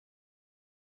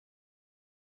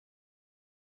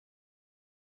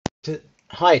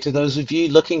Hi to those of you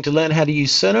looking to learn how to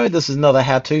use Suno. This is another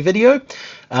how-to video.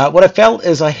 What I felt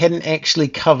is I hadn't actually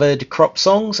covered crop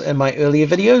songs in my earlier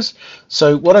videos.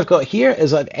 So what I've got here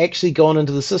is I've actually gone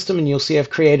into the system and you'll see I've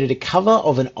created a cover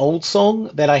of an old song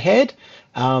that I had.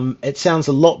 It sounds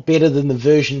a lot better than the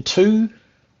version 2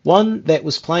 one that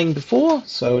was playing before.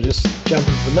 So I'll just jump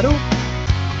into the middle.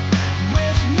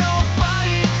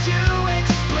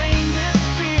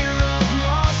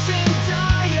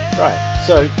 Right,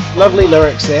 so lovely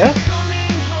lyrics there.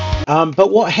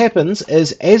 But what happens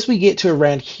is as we get to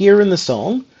around here in the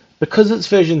song, because it's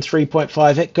version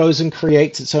 3.5, it goes and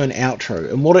creates its own outro.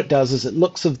 And what it does is it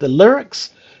looks at the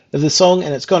lyrics of the song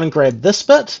and it's gone and grabbed this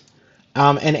bit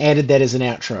and added that as an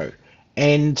outro.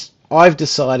 And I've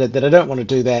decided that I don't want to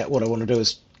do that. What I want to do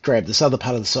is grab this other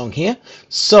part of the song here.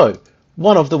 So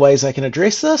one of the ways I can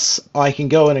address this, I can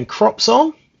go in and crop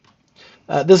song.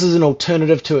 This is an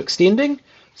alternative to extending.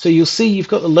 So you'll see you've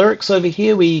got the lyrics over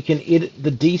here where you can edit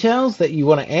the details that you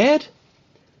want to add.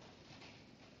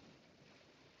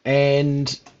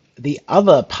 And the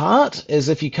other part is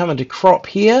if you come into crop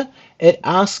here, it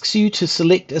asks you to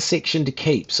select a section to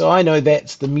keep. So I know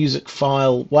that's the music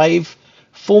file wave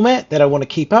format that I want to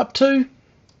keep up to.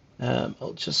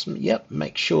 I'll just,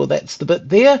 make sure that's the bit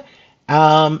there.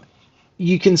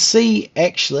 You can see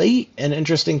actually an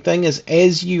interesting thing is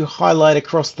as you highlight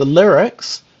across the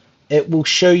lyrics, it will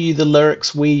show you the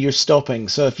lyrics where you're stopping.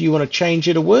 So if you want to change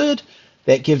it a word,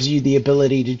 that gives you the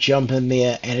ability to jump in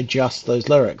there and adjust those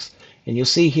lyrics. And you'll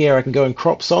see here I can go and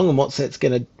crop song, and what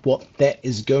that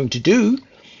is going to do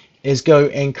is go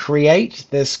and create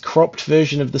this cropped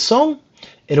version of the song.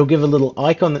 It'll give a little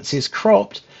icon that says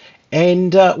cropped.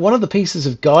 And one of the pieces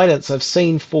of guidance I've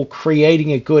seen for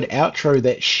creating a good outro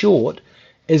that's short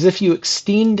is if you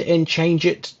extend and change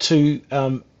it to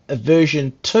a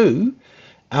version 2,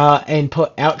 and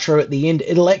put outro at the end,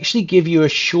 it'll actually give you a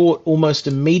short, almost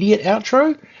immediate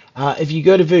outro. If you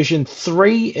go to version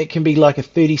 3, it can be like a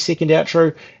 30-second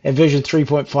outro, and version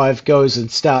 3.5 goes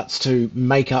and starts to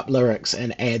make up lyrics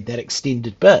and add that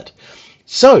extended bit.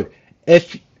 So,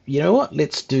 if you know what,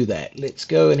 let's do that. Let's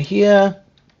go in here,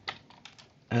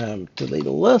 delete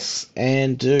all this,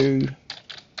 and do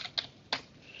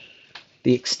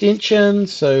the extension.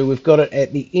 So we've got it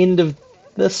at the end of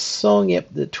this song,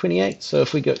 the 28. So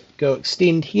if we go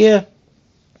extend here,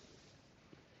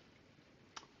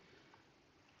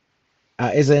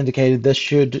 as I indicated, this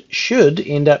should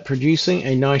end up producing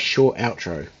a nice short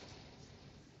outro.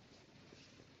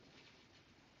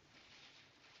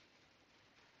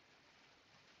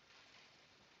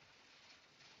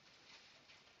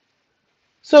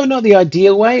 So not the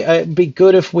ideal way. It'd be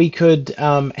good if we could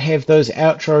have those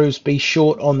outros be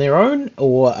short on their own,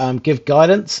 or give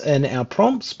guidance in our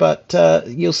prompts, but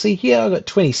you'll see here I've got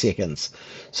 20 seconds.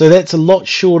 So that's a lot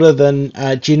shorter than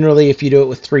generally if you do it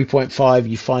with 3.5,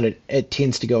 you find it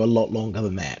tends to go a lot longer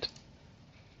than that.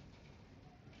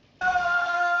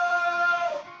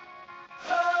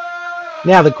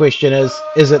 Now the question is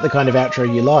it the kind of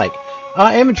outro you like?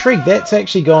 I am intrigued. That's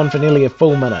actually gone for nearly a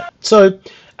full minute. So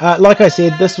like I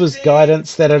said, this was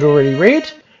guidance that I'd already read.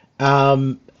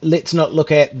 Let's not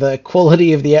look at the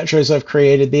quality of the outros I've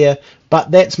created there, but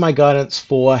that's my guidance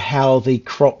for how the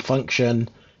crop function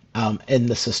in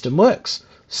the system works.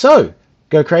 So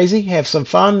go crazy, have some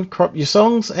fun, crop your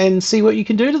songs, and see what you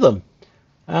can do to them.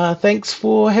 Thanks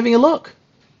for having a look.